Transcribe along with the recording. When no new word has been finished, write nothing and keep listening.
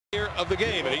Of the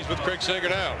game, and he's with Craig Sager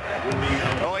now.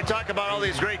 Well, we talk about all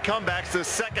these great comebacks. The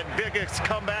second biggest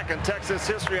comeback in Texas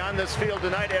history on this field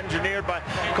tonight, engineered by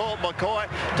Colt McCoy.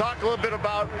 Talk a little bit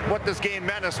about what this game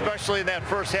meant, especially in that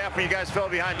first half when you guys fell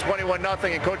behind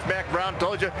 21-0, and Coach Mac Brown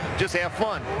told you, just have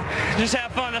fun. Just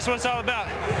have fun. That's what it's all about.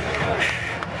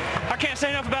 I can't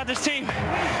say enough about this team.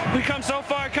 We come so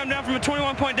far, come down from a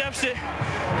 21-point deficit.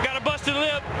 Got a busted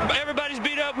lip. Everybody's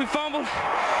beat up. We fumbled.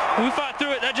 We fought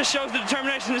through it. That just shows the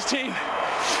determination of this team.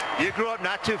 You grew up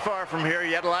not too far from here.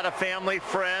 You had a lot of family,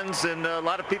 friends, and a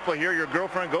lot of people here. Your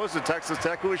girlfriend goes to Texas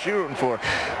Tech. Who is she rooting for?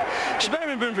 She's better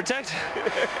than rooting for Texas.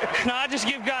 No, I just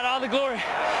give God all the glory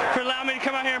for allowing me to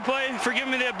come out here and play, and for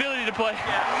giving me the ability to play.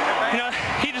 You know,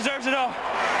 he deserves it all.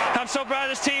 I'm so proud of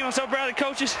this team. I'm so proud of the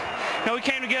coaches. You know, we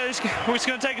came together. It's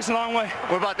going to take us a long way.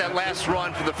 What about that last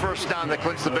run for the first down that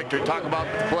clinched the victory? Talk about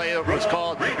the play that was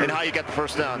called and how you got the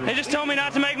first down. They just told me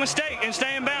not to make a mistake and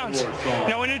stay in bounds. You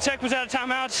know, we knew Tech was out of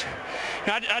timeouts. You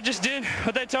know, I just did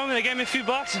what they told me. They gave me a few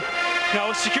blocks. You know,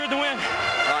 we secured the win.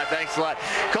 All right, thanks a lot.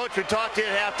 Coach, we talked to you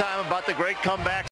at halftime about the great comebacks.